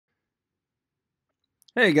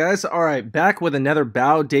Hey guys, all right, back with another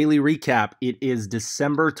Bao Daily Recap. It is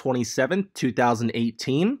December 27th,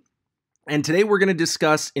 2018, and today we're going to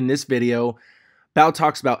discuss in this video, Bao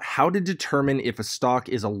talks about how to determine if a stock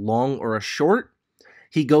is a long or a short.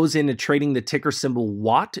 He goes into trading the ticker symbol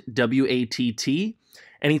WATT, W-A-T-T,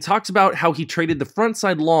 and he talks about how he traded the front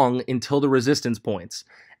side long until the resistance points.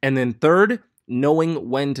 And then third, knowing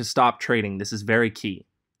when to stop trading. This is very key.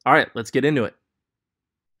 All right, let's get into it.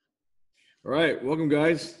 All right, welcome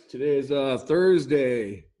guys. Today is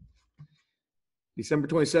Thursday, December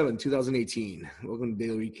 27, 2018. Welcome to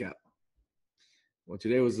Daily Recap. Well,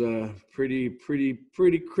 today was a pretty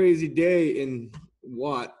crazy day in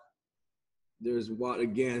Watt. There's Watt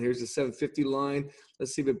again. Here's the 750 line.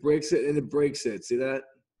 Let's see if it breaks it, and it breaks it. See that?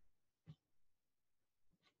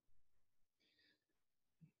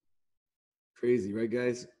 Crazy, right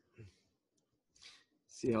guys?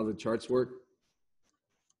 See how the charts work?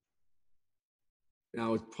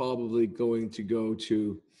 Now it's probably going to go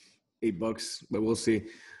to $8, but we'll see.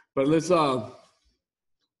 But let's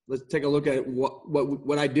take a look at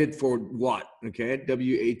what I did for Watt, okay?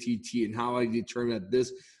 W-A-T-T, and how I determined that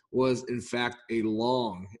this was in fact a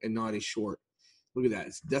long and not a short. Look at that.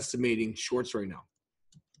 It's decimating shorts right now.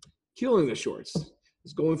 Killing the shorts.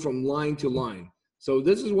 It's going from line to line. So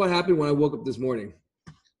this is what happened when I woke up this morning.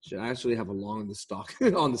 Should I actually have a long in the stock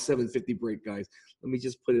on the 750 break, guys? Let me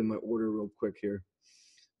just put in my order real quick here.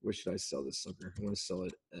 Where should I sell this sucker? I want to sell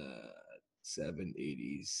it at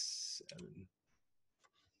 787.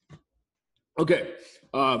 Okay.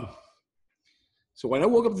 So when I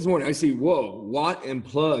woke up this morning, I see, whoa, Watt and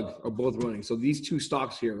Plug are both running. So these two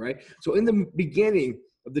stocks here, right? So in the beginning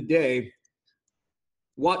of the day,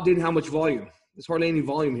 Watt didn't have much volume. There's hardly any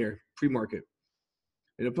volume here, pre-market.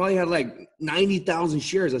 And it probably had like 90,000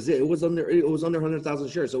 shares. That's it. It was under 100,000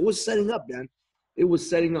 shares. So it was setting up, man. It was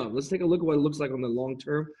setting up. Let's take a look at what it looks like on the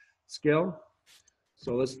long-term scale.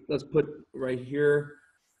 So let's put right here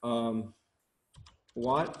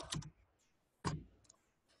Watt,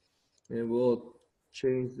 and we'll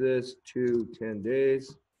change this to 10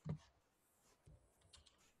 days.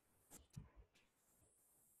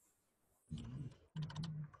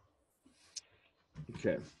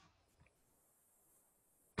 Okay.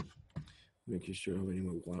 Making sure I have any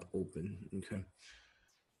more Watt open. Okay.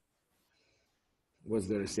 What's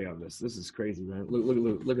there to say on this? This is crazy, man.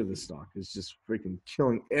 Look at this stock. It's just freaking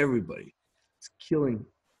killing everybody. It's killing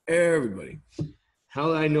everybody. How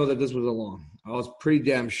did I know that this was a long? I was pretty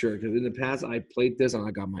damn sure, because in the past I played this and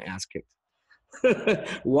I got my ass kicked.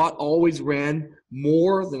 Watt always ran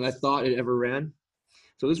more than I thought it ever ran.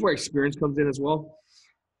 So this is where experience comes in as well.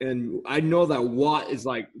 And I know that Watt is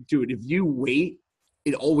like, dude, if you wait,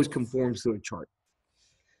 it always conforms to a chart.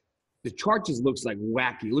 The chart just looks like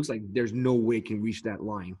wacky. It looks like there's no way it can reach that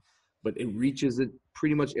line, but it reaches it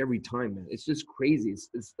pretty much every time, man. It's just crazy.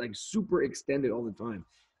 It's like super extended all the time.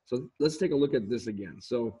 So let's take a look at this again.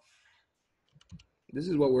 So this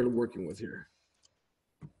is what we're working with here.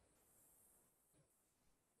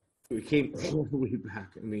 We came all the way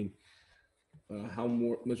back. I mean,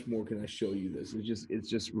 much more can I show you this? It's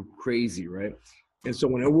just crazy, right? And so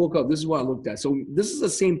when I woke up, this is what I looked at. So this is the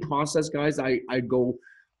same process, guys. I go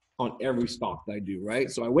on every stock that I do,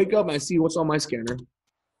 right? So I wake up and I see what's on my scanner.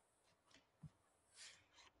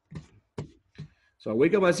 So I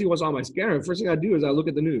wake up and I see what's on my scanner. The first thing I do is I look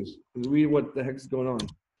at the news and read what the heck is going on.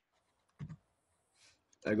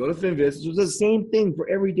 I go to Finviz. It's the same thing for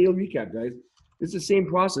every daily recap, guys. It's the same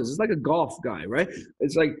process. It's like a golf guy, right?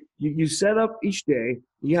 It's like you set up each day.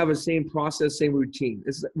 You have the same process, same routine.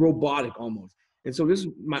 It's robotic almost. And so this is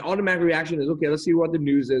my automatic reaction is, okay, let's see what the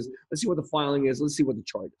news is. Let's see what the filing is. Let's see what the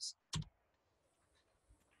chart is.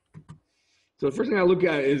 So the first thing I look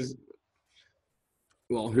at is,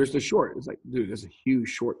 well, here's the short. It's like, dude, there's a huge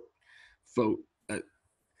short float.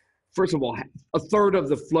 First of all, a third of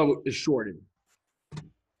the float is shorted.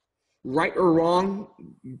 Right or wrong,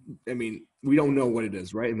 I mean, we don't know what it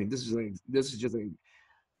is, right? I mean, this is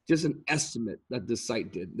just an estimate that this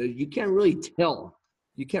site did. You can't really tell.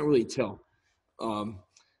 You can't really tell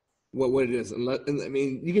what it is. And I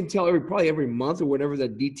mean, you can tell probably every month or whatever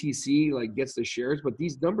that DTC like gets the shares, but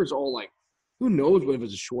these numbers are all like, who knows whether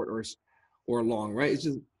it's a short or a long, right? It's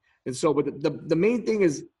just, and so, but the main thing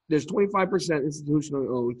is there's 25%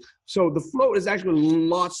 institutional owned. So the float is actually a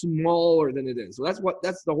lot smaller than it is. So that's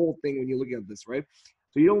the whole thing when you look at this, right?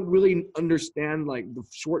 So you don't really understand like the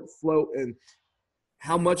short float and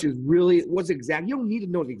how much is really, what's exact. You don't need to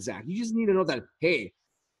know the exact. You just need to know that, hey,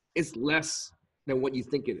 it's less than what you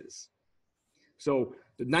think it is. So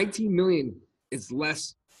the 19 million is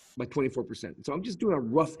less by 24%. So I'm just doing a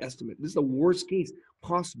rough estimate. This is the worst case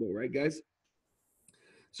possible, right, guys?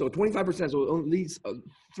 So 25%, so at least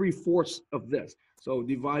 3/4 of this. So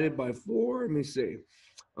divided by 4, let me see.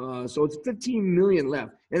 So it's 15 million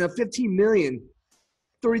left. And of 15 million,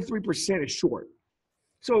 33% is short.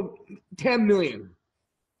 So 10 million.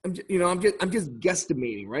 I'm just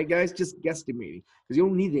guesstimating, right, guys? Just guesstimating. Because you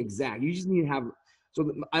don't need the exact. You just need to have.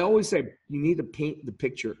 So I always say you need to paint the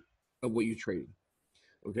picture of what you're trading.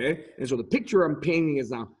 Okay? And so the picture I'm painting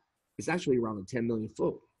is now, it's actually around the 10 million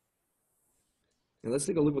float. And let's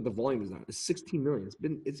take a look what the volume is now. It's 16 million.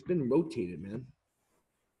 It's been rotated, man.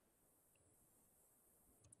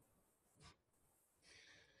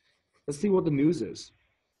 Let's see what the news is.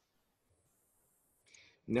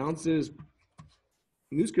 Announces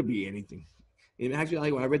news could be anything. And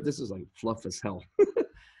actually, when I read this, is like fluff as hell.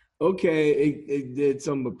 Okay, it did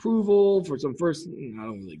some approval for some first. I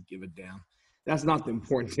don't really give a damn. That's not the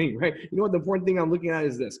important thing, right? You know what the important thing I'm looking at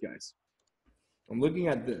is this, guys. I'm looking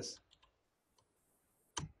at this.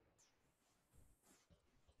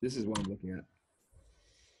 This is what I'm looking at.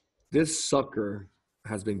 This sucker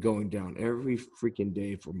has been going down every freaking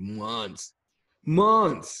day for months.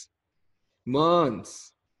 Months.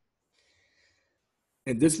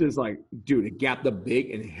 And this is like, dude, it gapped up big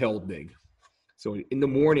and held big. So in the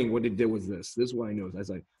morning, what it did was this. This is what I noticed. I was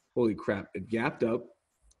like, holy crap. It gapped up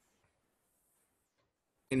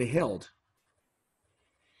and it held.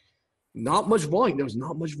 Not much volume. There was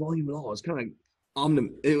not much volume at all. It's kind of like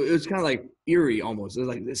it was kind of like eerie almost. It was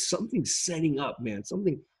like there's something setting up, man.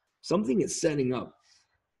 Something is setting up.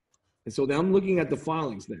 And so then I'm looking at the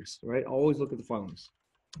filings next, right? I always look at the filings.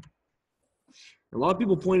 A lot of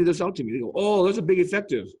people pointed this out to me. They go, oh, there's a big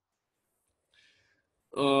effective.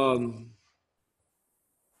 There's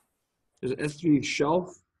an S3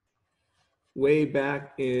 shelf way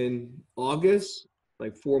back in August,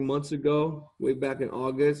 like 4 months ago, way back in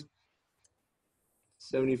August.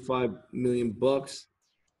 75 million bucks.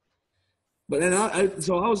 But then I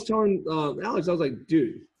was telling Alex, I was like,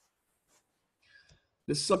 dude,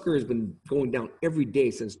 this sucker has been going down every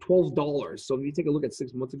day since $12. So if you take a look at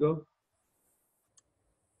 6 months ago,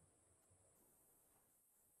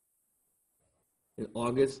 in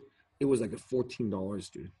August, it was like a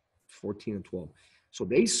 $14, dude. 14 and 12. So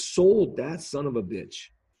they sold that son of a bitch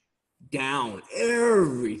down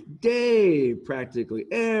every day, practically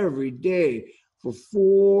every day for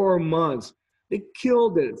 4 months. They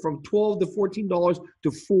killed it from $12 to $14 to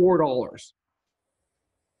 $4.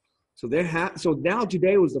 So now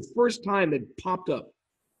today was the first time it popped up.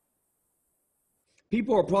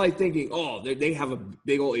 People are probably thinking, oh, they have a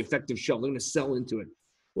big old effective shelf. They're going to sell into it.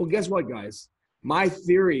 Well, guess what, guys? My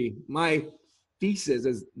theory, my thesis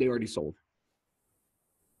is they already sold.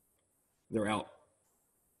 They're out.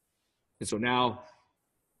 And so now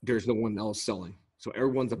there's no one else selling. So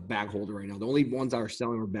everyone's a bag holder right now. The only ones that are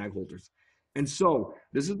selling are bag holders. And so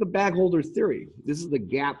this is the bag holder theory. This is the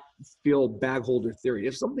gap fill bag holder theory.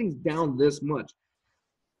 If something's down this much,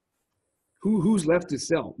 who's left to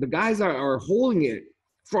sell? The guys that are holding it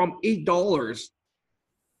from $8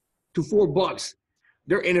 to $4.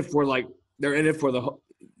 They're in it for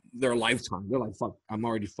their lifetime. They're like, fuck, I'm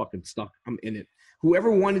already fucking stuck. I'm in it.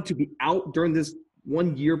 Whoever wanted to be out during this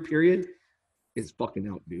 1 year period is fucking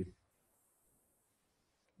out, dude.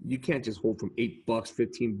 You can't just hold from $8,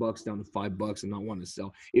 $15 down to $5 and not want to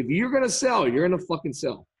sell. If you're going to sell, you're going to fucking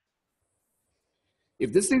sell.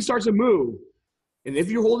 If this thing starts to move, and if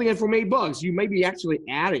you're holding it from $8, you might be actually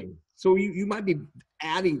adding. So you might be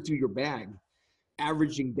adding to your bag,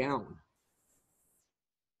 averaging down.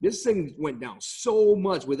 This thing went down so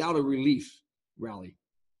much without a relief rally.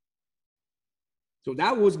 So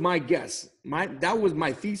that was my guess. That was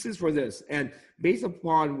my thesis for this. And based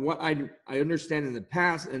upon what I understand in the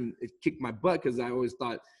past, and it kicked my butt because I always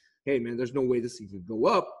thought, hey, man, there's no way this thing could go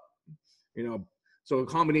up. You know, so a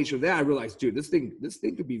combination of that, I realized, dude, this thing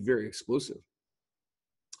could be very explosive.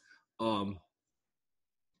 Let's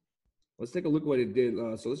take a look at what it did.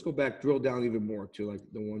 So let's go back, drill down even more to like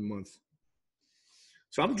the 1 month.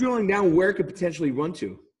 So I'm drilling down where it could potentially run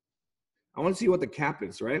to. I want to see what the cap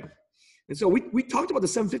is, right? And so we talked about the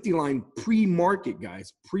 750 line pre-market,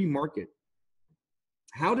 guys, pre-market.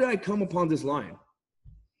 How did I come upon this line?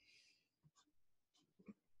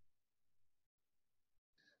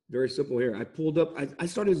 Very simple here. I pulled up, I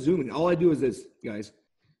started zooming. All I do is this, guys.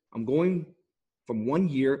 I'm going from 1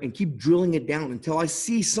 year and keep drilling it down until I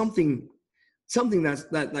see something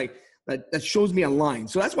that shows me a line.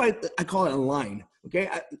 So that's why I call it a line, okay?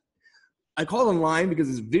 I call it a line because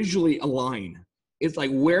it's visually a line. It's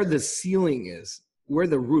like where the ceiling is, where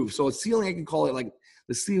the roof. So a ceiling, I can call it like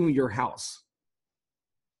the ceiling of your house.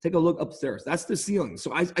 Take a look upstairs. That's the ceiling.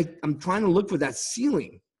 So I'm trying to look for that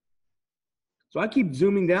ceiling. So I keep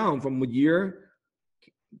zooming down from a year,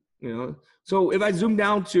 you know. So if I zoom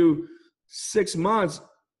down to 6 months,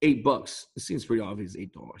 $8. It seems pretty obvious, $8.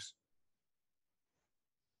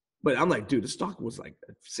 But I'm like, dude, the stock was like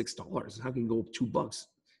 $6. How can it go up $2?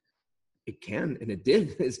 It can, and it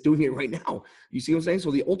did. It's doing it right now. You see what I'm saying?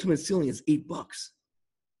 So the ultimate ceiling is $8.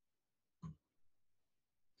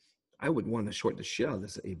 I would want to short the shit out of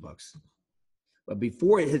this at $8. But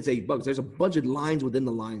before it hits $8, there's a bunch of lines within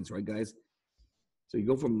the lines, right, guys? So you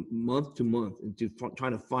go from month to month into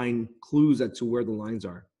trying to find clues as to where the lines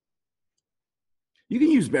are. You can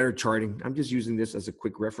use better charting. I'm just using this as a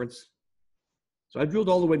quick reference. So I drilled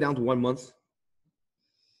all the way down to 1 month.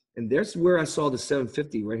 And there's where I saw the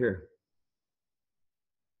 750 right here.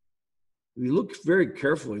 If you look very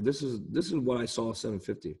carefully, this is what I saw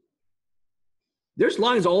 750. There's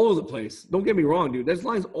lines all over the place. Don't get me wrong, dude. There's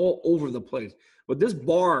lines all over the place. But this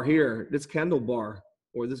bar here, this candle bar,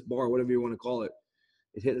 or this bar, whatever you want to call it,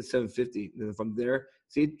 it hit at 750. And then from there,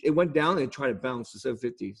 see, it went down and it tried to bounce to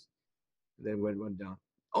 750s. And then it went down.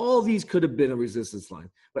 All these could have been a resistance line.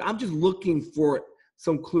 But I'm just looking for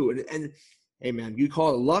some clue. And hey, man, you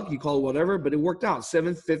call it luck, you call it whatever, but it worked out.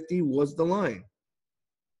 750 was the line.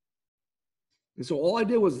 And so all I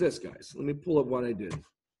did was this, guys. Let me pull up what I did.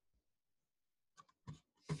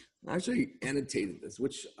 I actually annotated this,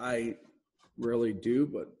 which I rarely do,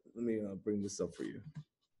 but let me bring this up for you.